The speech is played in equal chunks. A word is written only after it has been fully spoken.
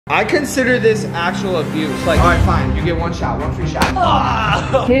I consider this actual abuse. Like, all right, fine. You get one shot, one free shot.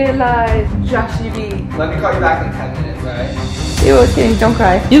 Oh. Here lies Joshy B. Let me call you back in 10 minutes, right? You okay? Don't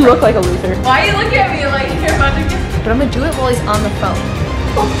cry. You look like a loser. Why are you looking at me like you're about to get... But I'm gonna do it while he's on the phone.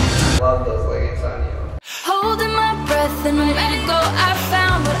 Love those leggings on you. Holding my breath and I'm ready to go. I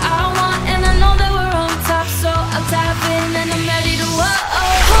found what I want and I know that we're on top, so I'll tap in and I'm ready to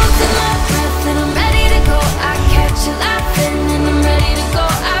Holding my breath and I'm ready to go. I catch you laughing and I'm ready to go.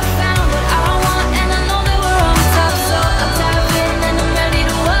 I found what I want and I know that we're on top, so I'll tap in and I'm ready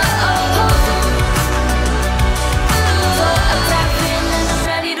to So I'll tap in and I'm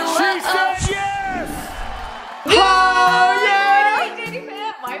ready to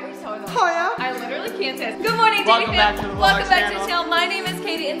I literally can't say it. Good morning, Welcome Jatie back fam. to the Welcome vlog back to channel. the channel. My name is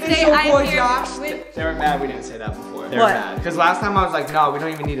Katie, and It's today your I boy am here Josh. with... They were mad we didn't say that before. They were What? mad. Because last time I was like, no, we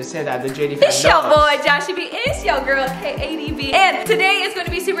don't even need to say that. The JD fan It's your knows. boy, Joshy B. It's your girl, KADB. And today is going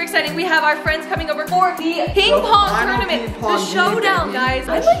to be super exciting. We have our friends coming over for the ping pong final tournament. ping pong The showdown, game, guys.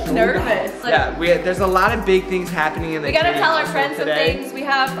 I'm like nervous. Like, Yeah, there's a lot of big things happening in the we gotta JD tell our household friends some today. things. We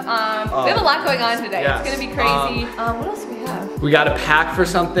have a lot going on today. Yes. It's gonna be crazy. What else do we have? We got a pack for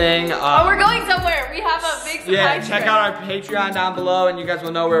something. Oh, we're going somewhere. We have a big surprise. Yeah, check trip. out our Patreon down below and you guys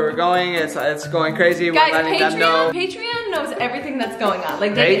will know where we're going. It's going crazy. Guys, we're letting them know. Patreon knows everything that's going on.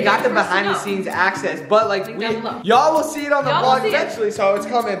 Like They got the first to behind the know. scenes access, but like Link down below. y'all will see it on the Y'all will vlog see it. eventually, so it's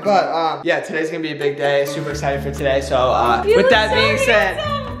coming. But yeah, today's gonna be a big day. Super excited for today. So You with look that so being said.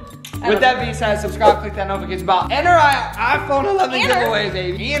 handsome. With that being said, subscribe, click that notification bell. Enter our iPhone 11 Enter. giveaway,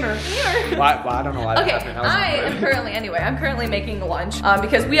 baby. Enter. Why, I don't know why that Okay, happened. That was I'm currently making lunch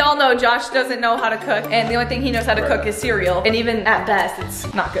because we all know Josh doesn't know how to cook, and the only thing he knows how to cook is cereal, and even at best,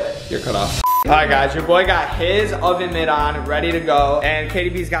 it's not good. You're cut off. All right, guys, your boy got his oven mitt on, ready to go, and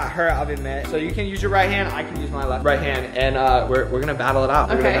KDB's got her oven mitt. So you can use your right hand, I can use my right hand, and we're gonna battle it out.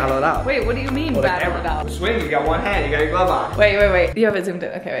 We're gonna battle it out. Wait, what do you mean Hold the battle camera. it out? Swing, you got one hand, you got your glove on. Wait. You have it zoomed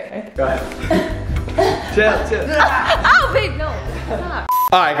in. Okay, wait. Go ahead. Chill. Oh, babe, no. Stop.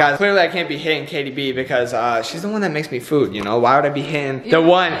 All right, guys, clearly I can't be hitting KDB because she's the one that makes me food, you know? Why would I be hitting the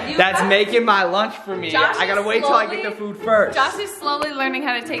one that's making my lunch for me? Josh I gotta is wait till I get the food first. Josh is slowly learning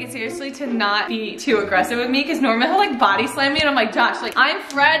how to take it seriously to not be too aggressive with me, because normally he'll like body slam me and I'm like, Josh, like I'm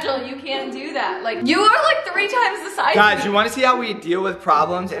fragile, you can't do that. Like you are like 3 times the size Guys, of you me. wanna see how we deal with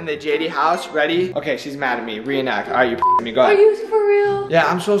problems in the JD house? Ready? Okay, she's mad at me. Reenact. All right, you me. Go Are ahead. you for real? Yeah,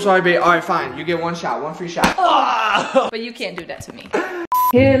 I'm so sorry, babe. All right, fine. You get one shot, one free shot. Oh. But you can't do that to me.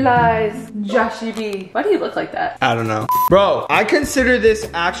 Here lies Joshy B. Why do you look like that? I don't know. Bro, I consider this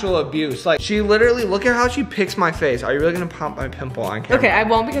actual abuse. Like, she literally, look at how she picks my face. Are you really gonna pop my pimple on camera? Okay, I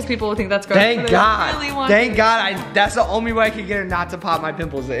won't, because people will think that's gross. Thank but I God. really want Thank to. God. That's the only way I could get her not to pop my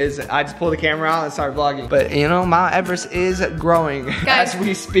pimples is I just pull the camera out and start vlogging. But you know, Mount Everest is growing Guys, as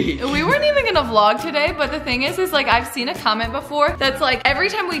we speak. We weren't even gonna vlog today, but the thing is like I've seen a comment before that's like every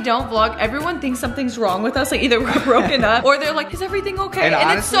time we don't vlog, everyone thinks something's wrong with us. Like either we're broken up or they're like, is everything okay? And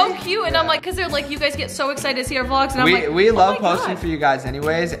And it's so honestly, cute. And I'm like, cause they're like, you guys get so excited to see our vlogs. And I'm like, we oh love my posting God. for you guys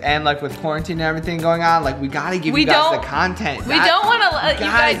anyways, and like with quarantine and everything going on, like we gotta give We you guys don't- the content. We don't want to let you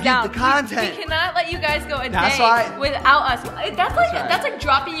gotta guys give down. the content. We cannot let you guys go a That's day why- without us. That's like right.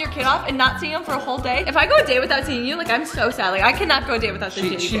 dropping your kid off and not seeing him for a whole day. If I go a day without seeing you, like I'm so sad. Like I cannot go a day without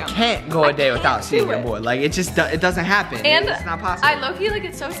seeing you. She can't go a day without seeing your it. boy. Like it just it doesn't happen. And it's not possible. I low-key like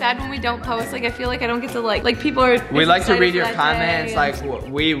it's so sad when we don't post. Like I feel like I don't get to like people are. We like to read your excited for that comments. day.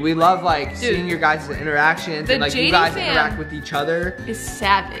 Like we love like seeing your guys' interactions the and like you JD guys fam interact with each other. Is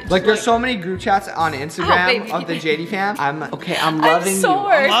savage. Like there's so many group chats on Instagram baby. of the JD fam. I'm loving I'm you.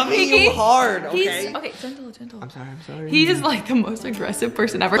 sore. I'm loving you hard. Okay. He's okay. Gentle. I'm sorry. He is like the most aggressive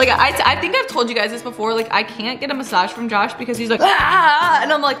person ever. Like I think I've told you guys this before. Like I can't get a massage from Josh because he's like ah,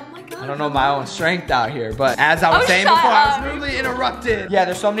 and I'm like, oh my God. I don't know my own strength out here, but as I was saying shut before, I up. was rudely interrupted. Yeah,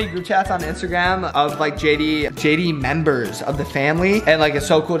 there's so many group chats on Instagram of like JD members of the family, and like it's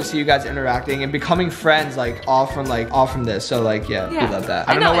so cool to see you guys interacting and becoming friends, like all from this. So like yeah, we love that.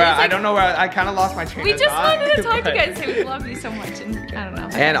 I don't know where I kind of lost my train We of just thought. wanted to talk to you guys and say we love you so much, and I don't know.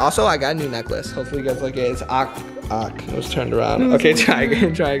 And also, I got a new necklace. Hopefully, you guys like it. It's it was turned around. Okay, try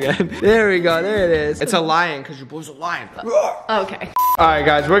again. There we go. There it is. It's a lion because your boy's a lion. Okay. All right,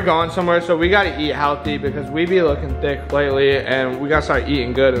 guys, we're going somewhere, so we gotta eat healthy because we be looking thick lately, and we gotta start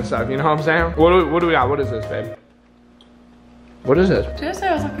eating good and stuff. You know what I'm saying? What do we got? What is this, babe? What is this? Did I say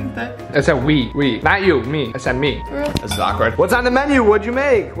I was looking thick? It said we. Not you, me. It said me. For real? This is awkward. What's on the menu? What'd you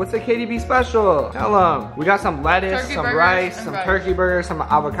make? What's the KDB special? Tell them. We got some lettuce, Turkey some burgers rice, and some rice. turkey burgers, some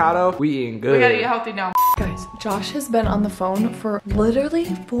avocado. We eating good. We gotta eat healthy now. Guys, Guys, Josh has been on the phone for literally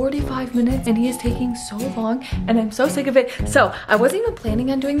 45 minutes and he is taking so long and I'm so sick of it. So I wasn't even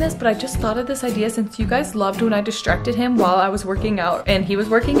planning on doing this, but I just thought of this idea since you guys loved when I distracted him while I was working out and he was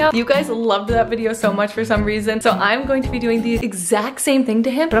working out. You guys loved that video so much for some reason. So I'm going to be doing the exact same thing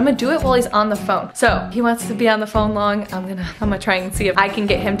to him, but I'm gonna do it while he's on the phone. So he wants to be on the phone long. I'm gonna try and see if I can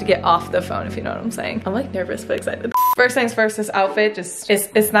get him to get off the phone, if you know what I'm saying. I'm like nervous but excited. First things first, this outfit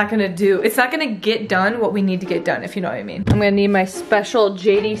it's not gonna get done what we need to get done, if you know what I mean. I'm gonna need my special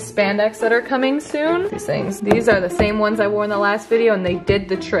Jatie spandex that are coming soon. These are the same ones I wore in the last video and they did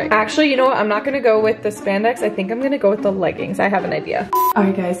the trick. Actually, you know what? I'm not gonna go with the spandex. I think I'm gonna go with the leggings. I have an idea. All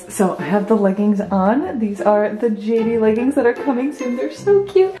right guys, so I have the leggings on. These are the Jatie leggings that are coming soon. They're so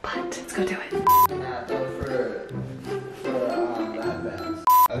cute, but let's go do it. Yeah, for the headbands.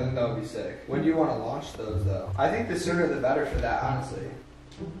 I think that would be sick. When do you want to launch those though? I think the sooner the better for that, honestly.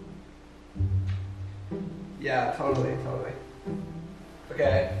 Yeah, totally.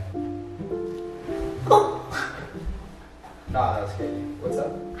 Okay. Nah, that was Katie. What's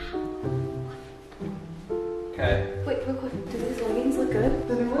up? Okay. Wait, real quick. Do these leggings look good?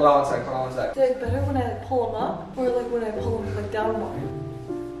 Hold on one sec. Do they look better when I pull them up or like when I pull them like down more?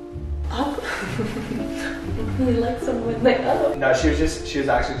 Up? You like some when they up? No, she was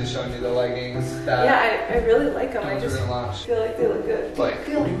actually just showing you the leggings that. Yeah, I really like them. I just launch. feel like they look good. Like,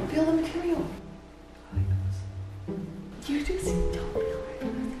 Feel the material. You just don't feel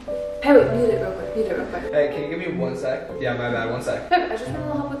it. Hey, wait, mute it real quick. Hey, can you give me 1 sec? Yeah, my bad, 1 sec. Babe, I just want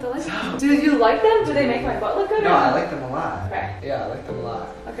to help with the leggings. Do you like them? Do they make my butt look good? No, I like them a lot. Okay. Yeah, I like them a lot.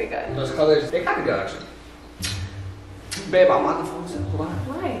 Okay, good. Those colors, they kind of good actually. Babe, I'm on the phone, so hold on.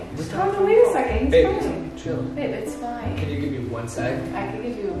 Why? Just tell him to wait a second. He's Babe, fine. chill. Babe, it's fine. Can you give me 1 sec? I can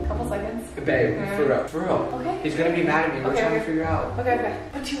give you a couple seconds. Babe, for real. Okay. He's gonna be mad at me. We're Okay, trying okay. to figure out. Okay.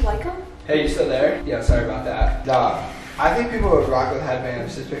 But do you like them? Hey, you still there? Yeah, sorry about that. Nah, I think people would rock with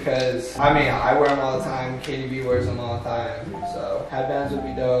headbands just because, I mean, I wear them all the time. Katie B wears them all the time. So headbands would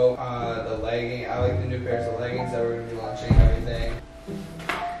be dope. The legging, I like the new pairs of leggings that we're gonna be launching and everything.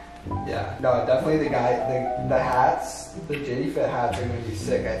 Yeah, no, definitely the hats, the JD Fit hats are gonna be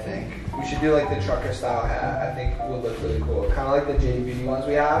sick, I think. We should do like the trucker style hat, I think would look really cool. Kind of like the JD Beauty ones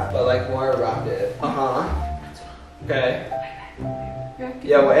we have, but like more rounded. Okay.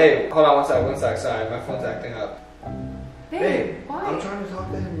 Yeah, well, hey, hold on 1 sec, sorry, my phone's acting up. Babe, why? I'm trying to talk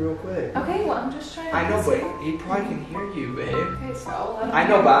to him real quick. Okay, well, I'm just trying to. I know, but he probably can hear you, babe. Okay, so. I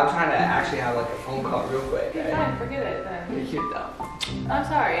know, but I'm trying to actually have like a phone call real quick. Okay, Okay? fine, forget it then. You're cute though. I'm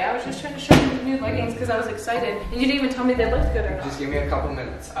sorry, I was just trying to show you the new leggings because I was excited. And you didn't even tell me they looked good or not. Just give me a couple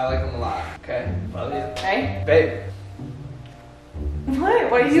minutes. I like them a lot. Okay? Love you. Hey? Babe. What?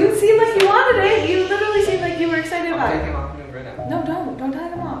 What? You seemed like you wanted it. You literally seemed like you were excited I'm about taking it. off new right now. No, don't. Don't tie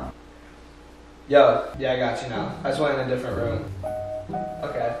them off. Yo, yeah, I got you now. I just went in a different room.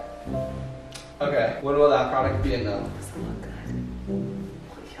 Okay. Okay. When will that product be in though? Does it look good?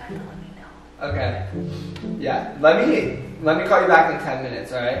 Well, you have to let me know. Okay. Yeah. Let me call you back in 10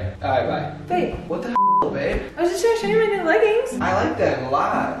 minutes, alright? Alright, bye. Babe. What the hell, babe? I was just trying to show you my new leggings. I like them a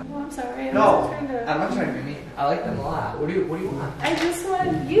lot. Oh, I'm sorry. I No, wasn't trying to. I'm not trying to be mean. I like them a lot. What do you want? I just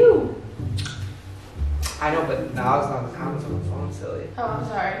wanted you. I know, but now is not the time. I was on the phone, silly. Oh, I'm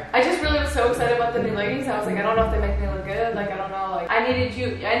sorry. I just really was so excited about the new leggings. I was like, I don't know if they make me look good. Like, I don't know. Like, I needed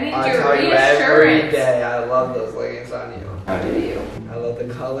your tell you reassurance. every day, I love those leggings on you. How do you? I love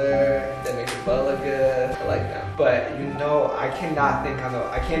the color. They make your butt look good. I like them. But you know, I cannot think on the.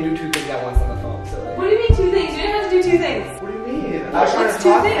 I can't do 2 things at once on the phone, silly. What do you mean 2 things? You didn't have to do 2 things. What do you mean? I was trying to What's 2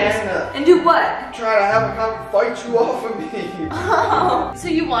 talk things? and do what? try to have a conversation, fight you off of me. Oh, so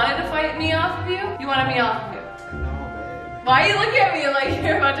you wanted to fight me off of you? You wanted me off of you? No, babe. Why are you looking at me like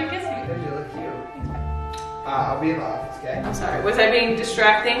you're about to kiss me? Because you look cute. I'll be in the office, okay? I'm sorry. Was I being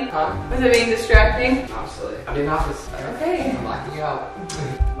distracting? Huh? Was I being distracting? I'm silly. I'll be in the office. Okay. I'm locking you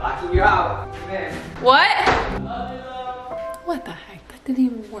out. Locking you out. Come in. What? Love you, love. What the heck? That didn't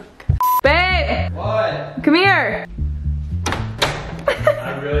even work. Babe! What? Come here!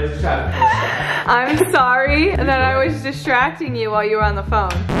 I really just tried to push that. I'm sorry that I was distracting you while you were on the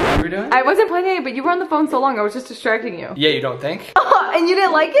phone. What were you doing? I wasn't playing it, but you were on the phone so long, I was just distracting you. Yeah, you don't think? And you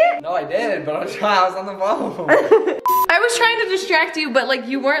didn't like it? No, I did, but I was on the phone. I was trying to distract you, but like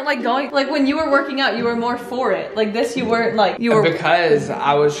you weren't like going, like when you were working out, you were more for it. Like this, you weren't like, you were. Because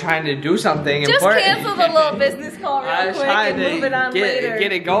I was trying to do something Just important. cancel the little business call I real was quick trying and move it on to later.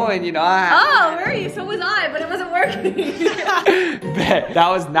 get it going, you know. Oh, were you? So was I, but it wasn't working. That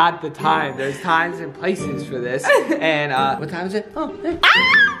was not the time. There's times and places for this. And what time is it? Oh, hey.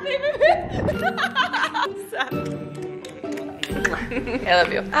 Ah! I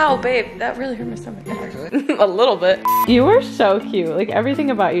love you. Ow, babe, that really hurt my stomach. A little bit. You are so cute. Like everything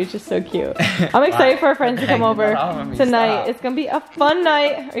about you is just so cute. I'm excited for our friends to come over tonight. It's gonna be a fun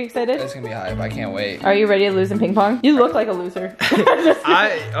night. Are you excited? It's gonna be hype. I can't wait. Are you ready to lose in ping pong? You look like a loser. I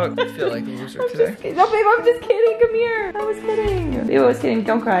feel like a loser today. No, babe, I'm just kidding. Come here. I was kidding. Babe, I was kidding.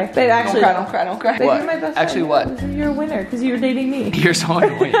 Don't cry. Babe, actually. Don't cry. Babe, What? you're my best Actually, friend. what? You're a winner because you're dating me. You're so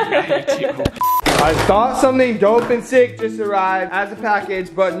annoying. I hate you. I thought something dope and sick just arrived as a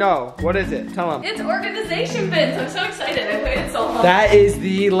package, but no. What is it? Tell them. It's organization bins. I'm so excited. I waited so long. That is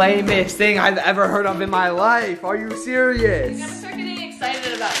the lamest thing I've ever heard of in my life. Are you You serious? gotta start getting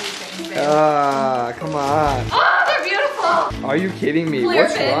excited about these things, babe. Come on. Oh, they're beautiful. Are you kidding me? Clear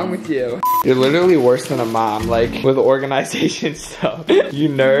What's bins. wrong with you? You're literally worse than a mom, like with organization stuff. You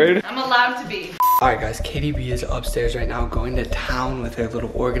nerd. I'm allowed to be. Alright guys, Katie B is upstairs right now going to town with her little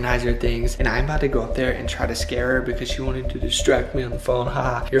organizer things, and I'm about to go up there and try to scare her because she wanted to distract me on the phone.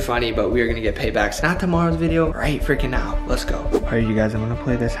 Ha, you're funny, but we are gonna get paybacks. Not tomorrow's video, right freaking now. Let's go. Alright you guys, I'm gonna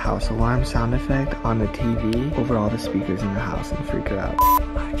play this house alarm sound effect on the TV over all the speakers in the house and freak her out.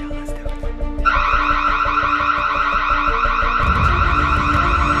 Alright y'all, let's do it.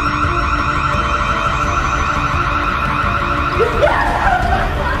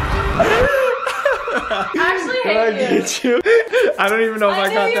 I actually hate you. Did you? I don't even know if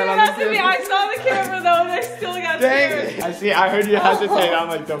I got that on the camera. I saw the camera though, and I still got Dang scared. it. I see, I heard you hesitate on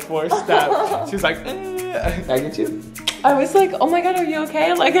like the fourth step. She was like, Can I get you? I was like, oh my god, are you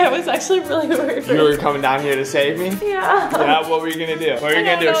okay? Like, I was actually really worried. You were coming down here to save me? Yeah. Yeah, what were you gonna do? What were you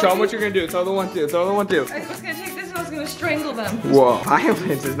gonna do? Show them what you're gonna do. Throw the 1-2. Throw the 1-2. I was gonna take this and I was gonna strangle them. Whoa,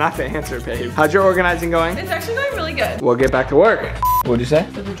 violence is not the answer, babe. How's your organizing going? It's actually going really good. We'll get back to work. What'd you say?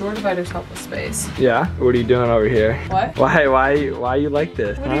 So the drawer dividers help with space. Yeah? What are you doing over here? What? Why you like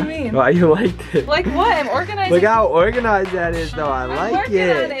this? What do you mean? Why you like this? Like what? I'm organizing. Look how organized that is though. I like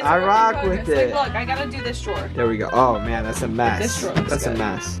it. I rock with it. Like, look, I gotta do this drawer. There we go. Oh man, that's a mess. This drawer looks That's good. a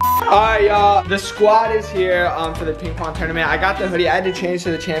mess. Alright y'all, the squad is here for the ping pong tournament. I got the hoodie. I had to change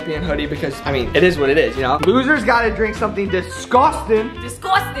to the champion hoodie because, I mean, it is what it is, you know? Losers gotta drink something disgusting.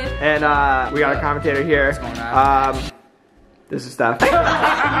 Disgusting. And we got a commentator here. This is Steph. I'm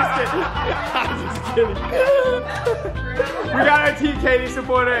just kidding. We got our Team Katie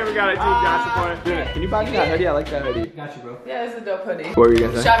supporter and we got our Team Josh supporter. Can you buy me that hoodie? I like that hoodie. Got you, bro. Yeah, it's a dope hoodie. What were you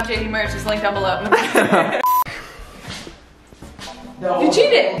gonna say? Shop JD merch is linked down below. You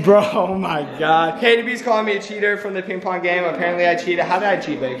cheated. Bro, oh my god. Katie B's calling me a cheater from the ping pong game. Apparently I cheated. How did I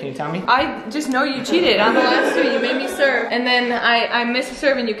cheat, babe? Can you tell me? I just know you cheated. On the last two, you made me serve. And then I missed a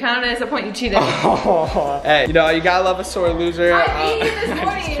serve and you counted it as a point you cheated. Oh, hey, you know, you gotta love a sore loser. I beat you this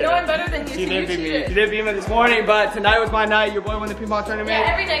morning. You know I'm better than you, so She you did beat me. cheated. She did beat me this morning, but tonight was my night. Your boy won the ping pong tournament.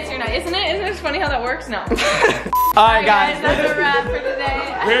 Yeah, every night's your night, isn't it? Isn't it funny how that works? No. Alright guys. That's a wrap for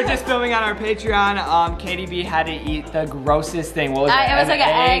today. We're just filming on our Patreon. Katie B had to eat the grossest thing. What was it? It was like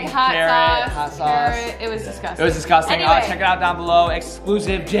an egg, hot carrot, sauce. Carrot. It was disgusting. It was disgusting. Anyway. Check it out down below.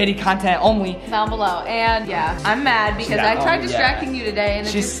 Exclusive JD content only. Down below. And yeah, I'm mad because I tried yeah. distracting you today and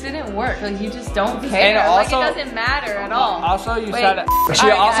it just didn't work. Like, you just don't care. And also, like, it doesn't matter at all. Also, you Wait. said she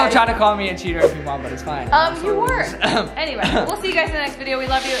Alright, also guys. tried to call me a cheater if you want, but it's fine. You weren't. Anyway, we'll see you guys in the next video. We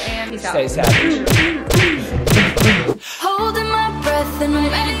love you and peace out. Stay savage. Holding my breath and I'm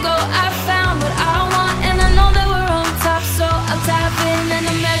ready to go. I